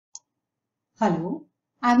Hello,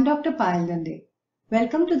 I am Dr PRD.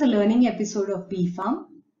 Welcome to the learning episode of BPharm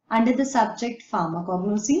under the subject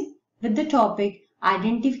Pharmacognosy with the topic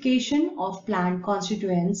Identification of Plant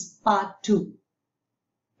Constituents Part 2.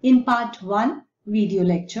 In Part 1 video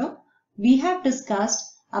lecture, we have discussed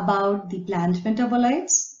about the plant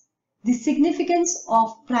metabolites, the significance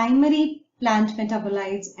of primary plant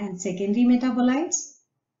metabolites and secondary metabolites,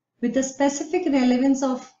 with the specific relevance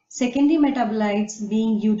of secondary metabolites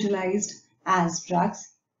being utilized as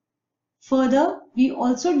drugs. Further, we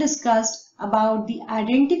also discussed about the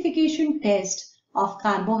identification test of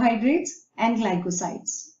carbohydrates and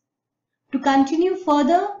glycosides. To continue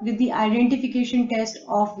further with the identification test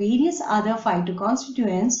of various other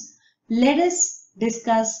phytoconstituents, let us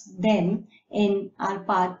discuss them in our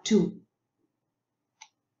part 2.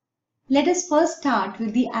 Let us first start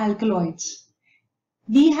with the alkaloids.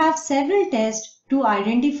 We have several tests to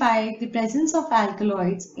identify the presence of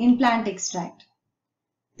alkaloids in plant extract.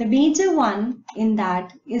 The major one in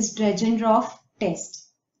that is Dregendorf test.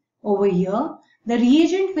 Over here, the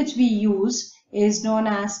reagent which we use is known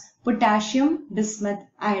as potassium bismuth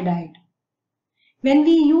iodide. When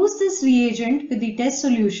we use this reagent with the test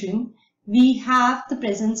solution, we have the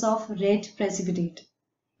presence of red precipitate.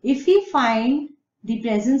 If we find the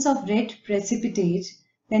presence of red precipitate,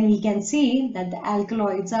 then we can say that the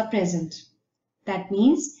alkaloids are present. That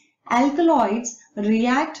means alkaloids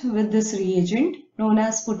react with this reagent known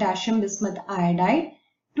as potassium bismuth iodide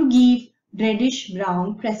to give reddish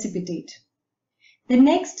brown precipitate. The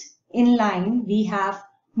next in line we have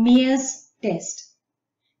Mayer's test.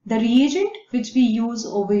 The reagent which we use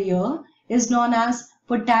over here is known as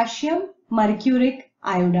potassium mercuric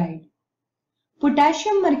iodide.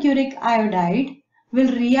 Potassium mercuric iodide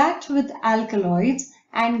will react with alkaloids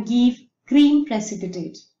and give cream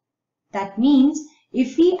precipitate. That means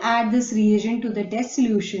if we add this reagent to the test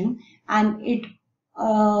solution and it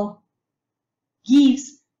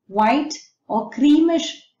gives white or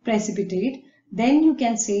creamish precipitate, then you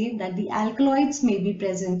can say that the alkaloids may be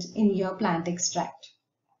present in your plant extract.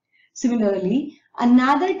 Similarly,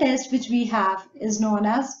 another test which we have is known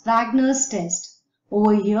as Wagner's test.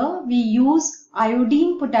 Over here we use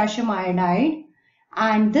iodine potassium iodide,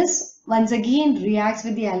 and this once again reacts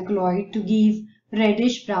with the alkaloid to give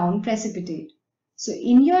reddish brown precipitate. So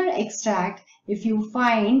in your extract, if you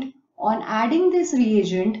find on adding this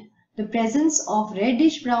reagent the presence of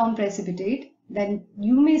reddish brown precipitate, then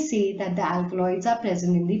you may say that the alkaloids are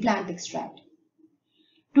present in the plant extract.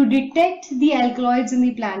 To detect the alkaloids in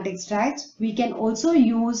the plant extract, we can also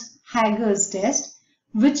use Hager's test,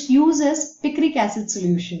 which uses picric acid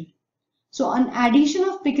solution. So on addition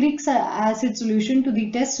of picric acid solution to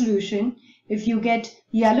the test solution, if you get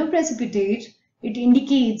yellow precipitate, it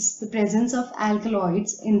indicates the presence of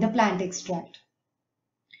alkaloids in the plant extract.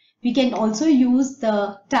 We can also use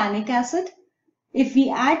the tannic acid. If we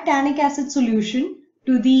add tannic acid solution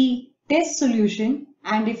to the test solution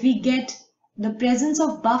and if we get the presence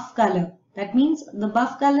of buff color, that means the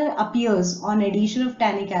buff color appears on addition of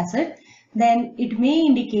tannic acid, then it may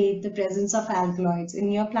indicate the presence of alkaloids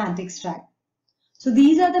in your plant extract. So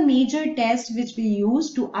these are the major tests which we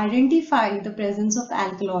use to identify the presence of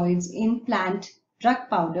alkaloids in plant drug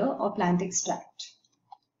powder or plant extract.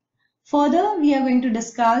 Further, we are going to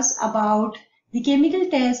discuss about the chemical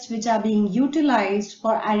tests which are being utilized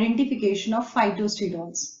for identification of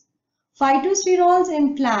phytosterols. Phytosterols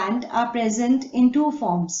in plant are present in two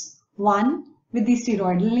forms, one with the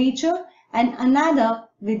steroidal nature and another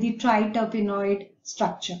with the triterpenoid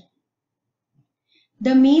structure.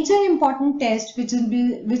 The major important test which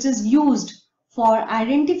is used for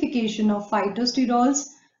identification of phytosterols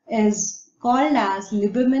is called as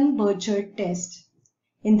Lieberman-Burchard test.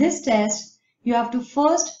 In this test, you have to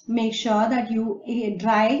first make sure that you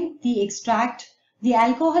dry the extract, the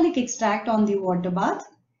alcoholic extract on the water bath,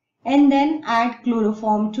 and then add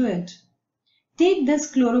chloroform to it. Take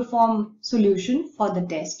this chloroform solution for the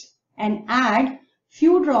test and add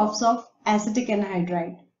few drops of acetic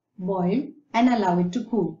anhydride. Boil and allow it to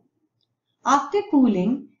cool. After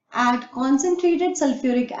cooling, add concentrated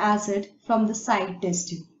sulfuric acid from the side test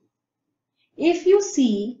tube. If you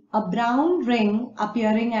see a brown ring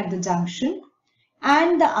appearing at the junction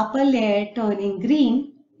and the upper layer turning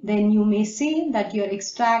green, then you may say that your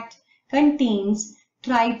extract contains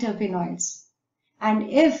triterpenoids. And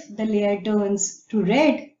if the layer turns to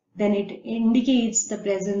red, then it indicates the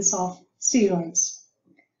presence of steroids.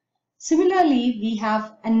 Similarly, we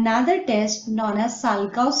have another test known as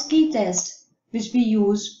Salkowski test, which we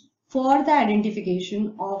use for the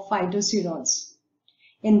identification of phytosterols.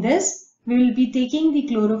 In this, we will be taking the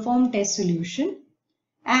chloroform test solution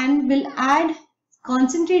and will add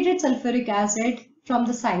concentrated sulfuric acid from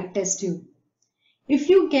the side test tube. If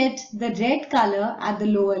you get the red color at the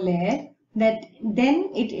lower layer,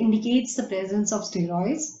 then it indicates the presence of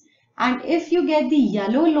steroids. And if you get the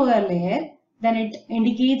yellow lower layer, then it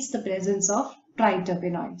indicates the presence of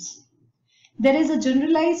triterpenoids. There is a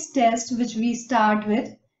generalized test which we start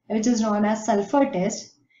with, which is known as sulfur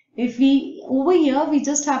test. Over here, we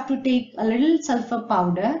just have to take a little sulfur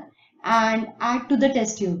powder and add to the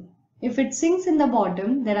test tube. If it sinks in the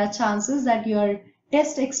bottom, there are chances that your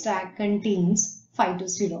test extract contains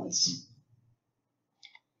phytosterols.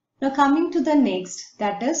 Now coming to the next,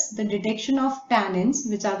 that is the detection of tannins,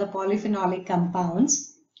 which are the polyphenolic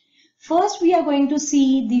compounds. First, we are going to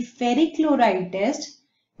see the ferric chloride test,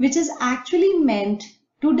 which is actually meant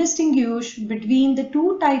to distinguish between the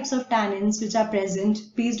two types of tannins which are present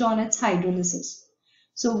based on its hydrolysis.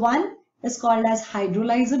 So one is called as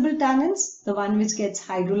hydrolyzable tannins, the one which gets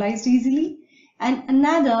hydrolyzed easily, and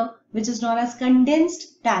another which is known as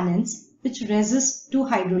condensed tannins, which resist to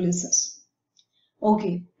hydrolysis.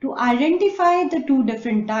 Okay, to identify the two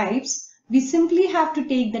different types, we simply have to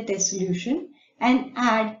take the test solution and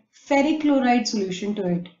add ferric chloride solution to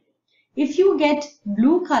it. If you get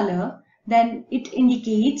blue color, then it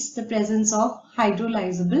indicates the presence of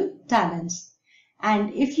hydrolyzable tannins.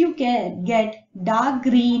 And if you get dark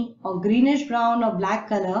green or greenish brown or black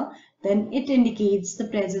color, then it indicates the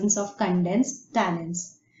presence of condensed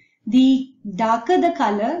tannins. The darker the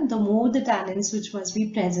color, the more the tannins which must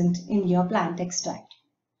be present in your plant extract.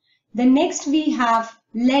 Then next we have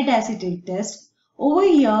lead acetate test. Over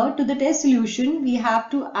here to the test solution, we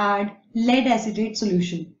have to add lead acetate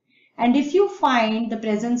solution. And if you find the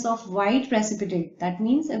presence of white precipitate, that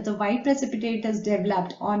means if the white precipitate is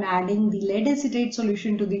developed on adding the lead acetate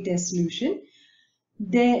solution to the test solution,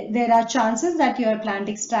 there are chances that your plant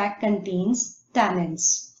extract contains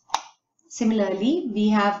tannins. Similarly, we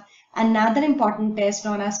have another important test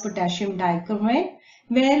known as potassium dichromate,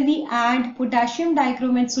 where we add potassium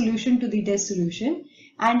dichromate solution to the test solution.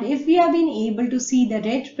 And if we have been able to see the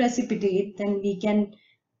red precipitate, then we can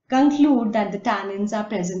conclude that the tannins are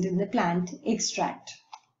present in the plant extract.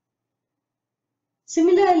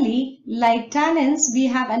 Similarly, like tannins, we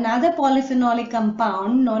have another polyphenolic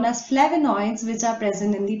compound known as flavonoids which are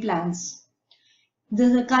present in the plants.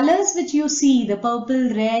 The colors which you see, the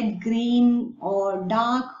purple, red, green or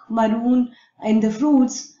dark maroon in the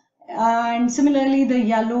fruits, and similarly the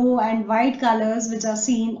yellow and white colors which are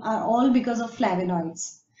seen are all because of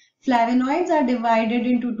flavonoids. Flavonoids are divided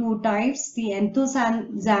into two types, the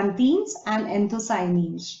anthocyanins and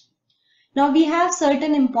anthocyanins. Now we have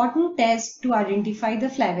certain important tests to identify the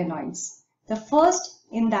flavonoids. The first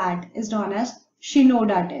in that is known as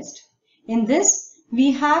Shinoda test. In this,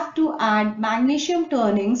 we have to add magnesium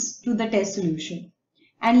turnings to the test solution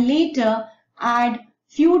and later add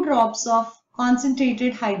few drops of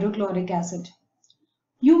concentrated hydrochloric acid.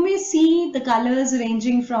 You may see the colors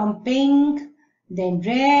ranging from pink, then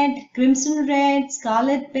red, crimson red,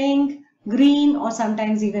 scarlet pink, green or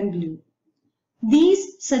sometimes even blue.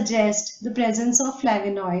 These suggest the presence of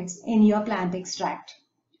flavonoids in your plant extract.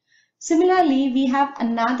 Similarly, we have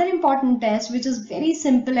another important test which is very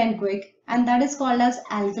simple and quick, and that is called as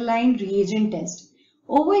alkaline reagent test.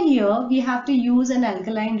 Over here, we have to use an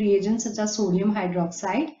alkaline reagent such as sodium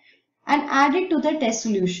hydroxide and add it to the test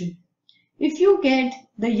solution. If you get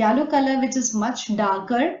the yellow color which is much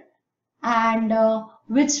darker and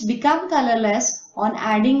which become colorless on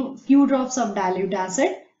adding few drops of dilute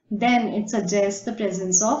acid, then it suggests the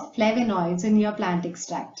presence of flavonoids in your plant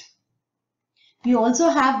extract. We also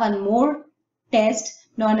have one more test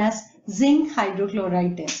known as zinc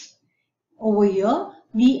hydrochloride test. Over here,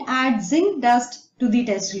 we add zinc dust to the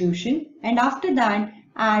test solution and after that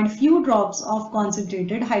add few drops of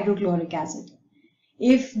concentrated hydrochloric acid.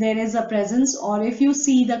 If there is a presence or if you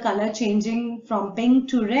see the color changing from pink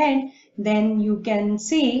to red, then you can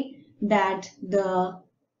say that the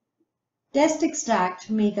test extract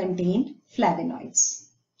may contain flavonoids.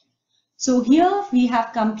 So here we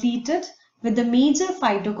have completed with the major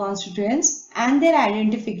phytoconstituents and their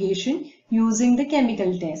identification using the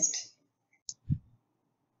chemical test.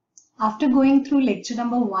 After going through lecture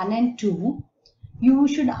number 1 and 2, you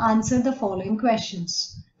should answer the following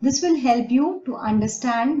questions. This will help you to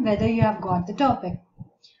understand whether you have got the topic.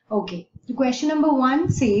 Okay, the question number 1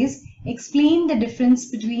 says, explain the difference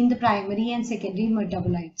between the primary and secondary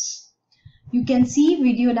metabolites. You can see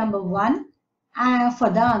video number 1 for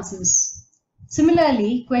the answers.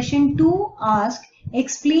 Similarly, question 2 asks,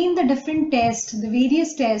 explain the different tests, the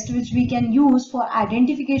various tests which we can use for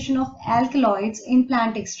identification of alkaloids in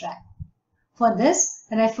plant extract. For this,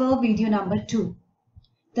 refer video number 2.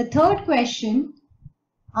 The third question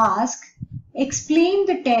ask, explain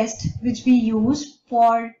the test which we use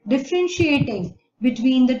for differentiating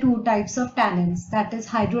between the two types of tannins, that is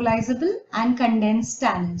hydrolyzable and condensed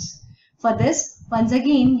tannins. For this, once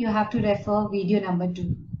again, you have to refer video number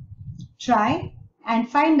 2. Try and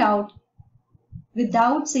find out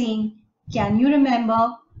without saying, can you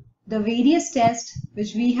remember the various tests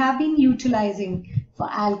which we have been utilizing for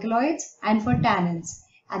alkaloids and for tannins.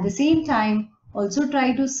 At the same time, also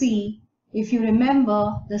try to see if you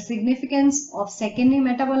remember the significance of secondary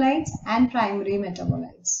metabolites and primary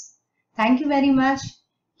metabolites. Thank you very much.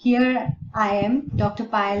 Here I am, Dr.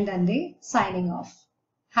 Payal Dande, signing off.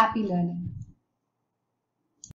 Happy learning.